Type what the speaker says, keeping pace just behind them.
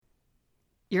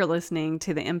You're listening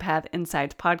to the Empath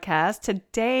Insights podcast.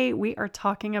 Today, we are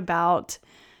talking about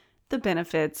the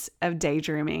benefits of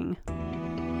daydreaming.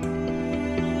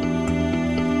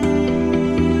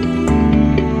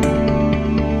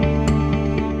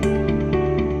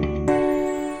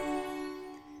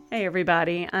 Hey,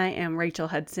 everybody. I am Rachel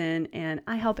Hudson, and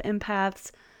I help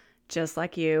empaths just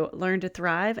like you learn to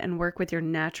thrive and work with your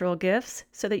natural gifts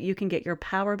so that you can get your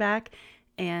power back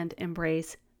and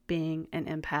embrace being an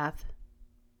empath.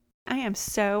 I am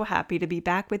so happy to be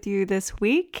back with you this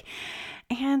week.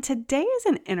 And today is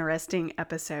an interesting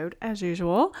episode, as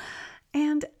usual.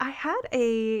 And I had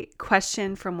a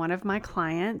question from one of my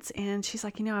clients, and she's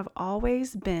like, I've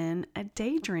always been a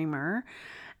daydreamer,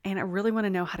 and I really want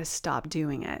to know how to stop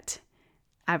doing it.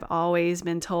 I've always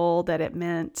been told that it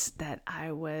meant that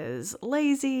I was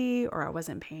lazy or I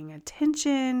wasn't paying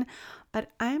attention, but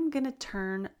I'm going to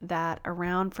turn that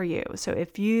around for you. So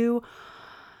if you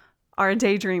are a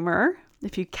daydreamer,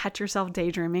 if you catch yourself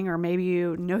daydreaming, or maybe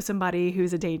you know somebody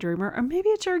who's a daydreamer, or maybe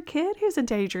it's your kid who's a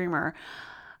daydreamer,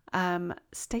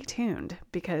 stay tuned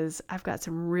because I've got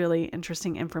some really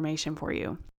interesting information for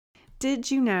you. Did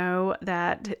you know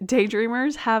that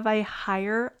daydreamers have a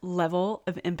higher level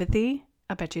of empathy?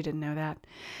 I bet you didn't know that.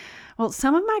 Well,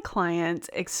 some of my clients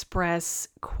express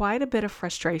quite a bit of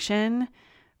frustration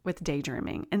with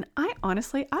daydreaming. And I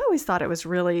always thought it was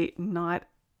really not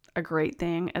a great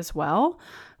thing as well.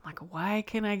 I'm like, why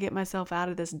can't I get myself out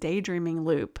of this daydreaming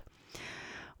loop?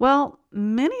 Well,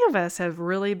 many of us have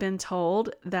really been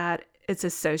told that it's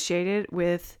associated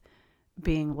with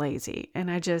being lazy. And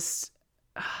it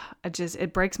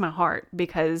breaks my heart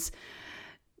because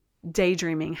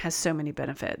daydreaming has so many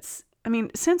benefits.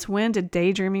 Since when did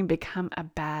daydreaming become a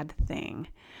bad thing?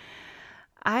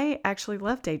 I actually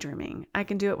love daydreaming. I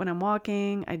can do it when I'm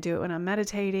walking. I do it when I'm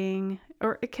meditating,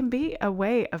 or it can be a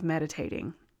way of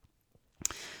meditating.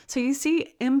 So you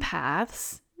see,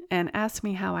 empaths, and ask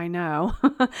me how I know,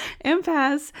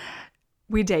 empaths,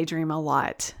 we daydream a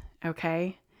lot,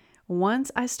 okay? Once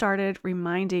I started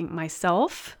reminding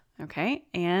myself, okay,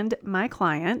 and my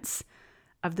clients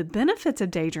of the benefits of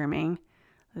daydreaming,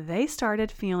 they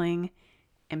started feeling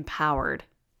empowered.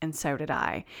 And so did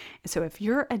I. So if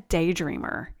you're a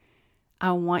daydreamer,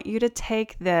 I want you to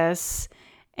take this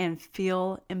and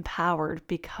feel empowered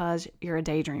because you're a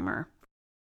daydreamer.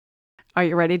 Are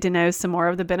you ready to know some more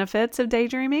of the benefits of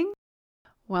daydreaming?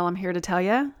 Well, I'm here to tell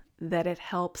you that it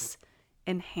helps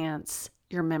enhance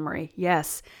your memory.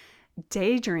 Yes,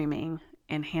 daydreaming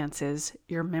enhances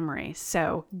your memory.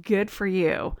 So good for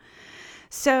you.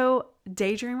 So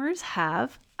daydreamers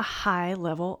have a high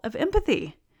level of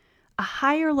empathy. A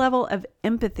higher level of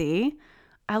empathy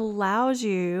allows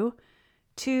you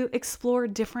to explore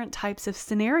different types of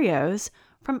scenarios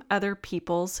from other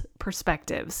people's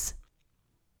perspectives.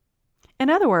 In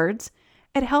other words,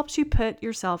 it helps you put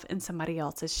yourself in somebody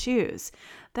else's shoes.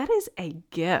 That is a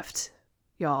gift,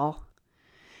 y'all.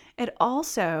 It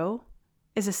also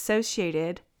is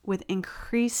associated with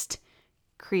increased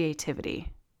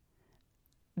creativity.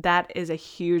 That is a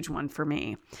huge one for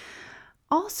me.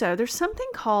 Also, there's something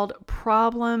called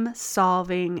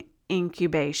problem-solving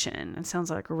incubation. It sounds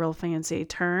like a real fancy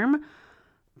term,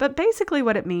 but basically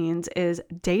what it means is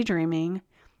daydreaming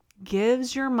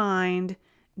gives your mind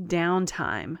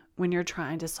downtime when you're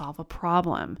trying to solve a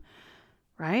problem,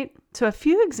 right? So a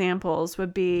few examples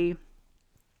would be,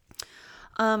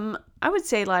 I would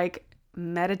say like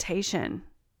meditation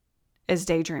is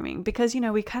daydreaming because,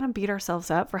 we kind of beat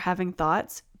ourselves up for having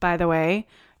thoughts. By the way,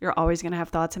 you're always going to have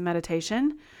thoughts in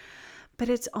meditation, but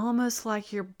it's almost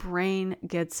like your brain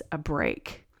gets a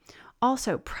break.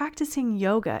 Also, practicing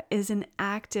yoga is an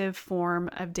active form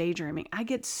of daydreaming. I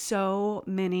get so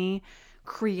many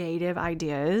creative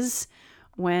ideas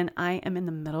when I am in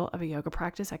the middle of a yoga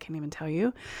practice. I can't even tell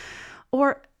you.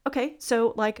 Or, okay,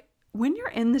 so like when you're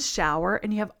in the shower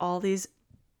and you have all these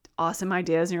awesome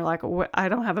ideas and you're like, I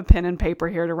don't have a pen and paper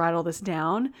here to write all this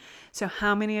down. So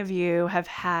how many of you have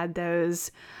had those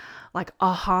like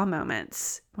aha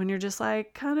moments when you're just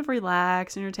like kind of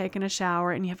relaxed and you're taking a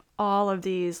shower and you have all of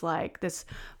these like this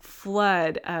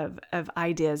flood of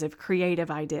ideas, of creative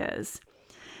ideas.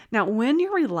 Now, when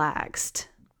you're relaxed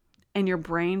and your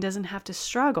brain doesn't have to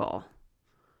struggle,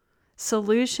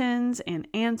 solutions and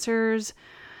answers,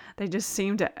 they just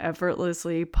seem to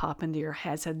effortlessly pop into your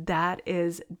head. So that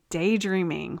is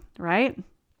daydreaming, right?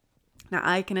 Now,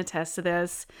 I can attest to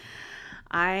this.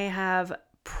 I have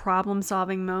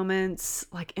problem-solving moments,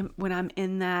 like when I'm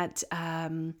in that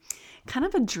kind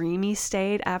of a dreamy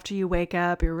state after you wake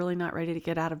up, you're really not ready to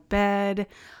get out of bed.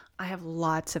 I have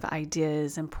lots of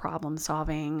ideas and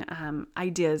problem-solving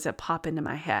ideas that pop into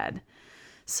my head.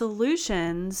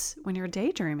 solutions when you're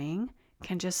daydreaming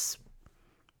can just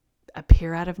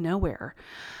appear out of nowhere.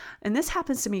 And this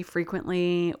happens to me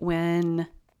frequently when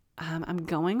I'm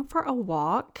going for a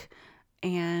walk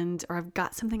or I've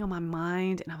got something on my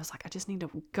mind and I was like, I just need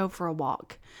to go for a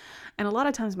walk. And a lot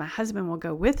of times my husband will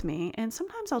go with me and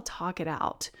sometimes I'll talk it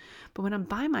out. But when I'm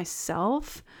by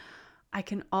myself,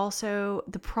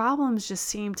 the problems just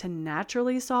seem to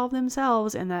naturally solve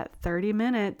themselves in that 30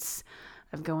 minutes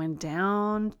of going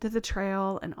down to the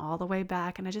trail and all the way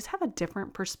back. And I just have a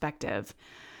different perspective.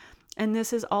 And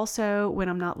this is also when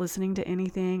I'm not listening to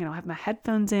anything and I'll have my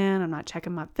headphones in, I'm not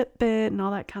checking my Fitbit and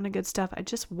all that kind of good stuff. I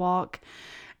just walk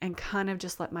and kind of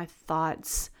just let my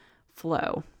thoughts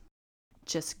flow.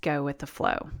 Just go with the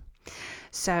flow.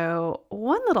 So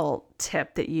one little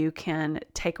tip that you can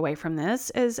take away from this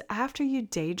is after you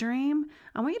daydream,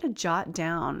 I want you to jot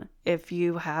down if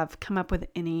you have come up with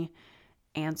any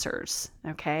answers,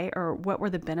 okay? Or what were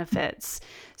the benefits?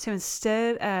 So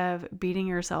instead of beating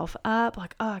yourself up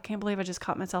like, oh, I can't believe I just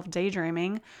caught myself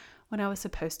daydreaming when I was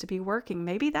supposed to be working.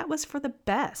 Maybe that was for the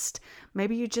best.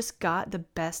 Maybe you just got the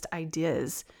best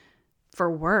ideas for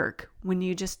work when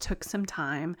you just took some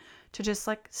time to just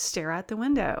like stare out the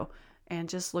window and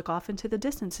just look off into the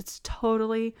distance. It's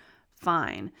totally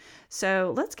fine.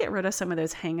 So let's get rid of some of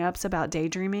those hangups about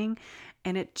daydreaming.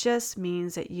 And it just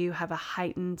means that you have a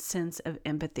heightened sense of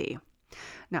empathy.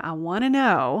 Now, I want to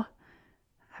know,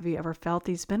 have you ever felt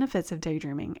these benefits of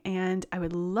daydreaming? And I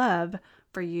would love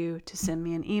for you to send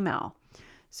me an email.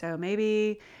 So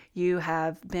maybe you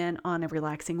have been on a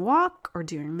relaxing walk or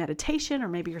doing meditation, or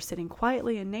maybe you're sitting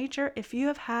quietly in nature. If you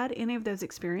have had any of those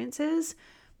experiences,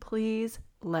 please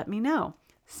let me know.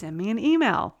 Send me an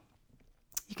email.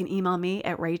 You can email me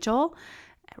at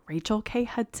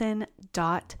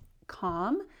rachel@rachelkhudson.com.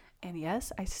 And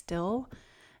yes, I still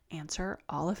answer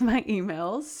all of my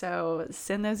emails. So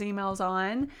send those emails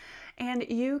on. And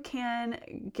you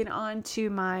can get on to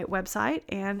my website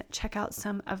and check out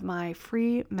some of my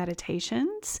free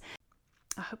meditations.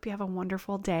 I hope you have a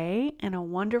wonderful day and a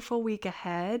wonderful week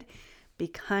ahead. Be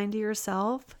kind to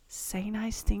yourself. Say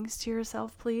nice things to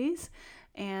yourself, please.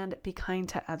 And be kind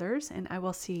to others. And I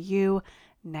will see you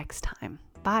next time.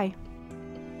 Bye.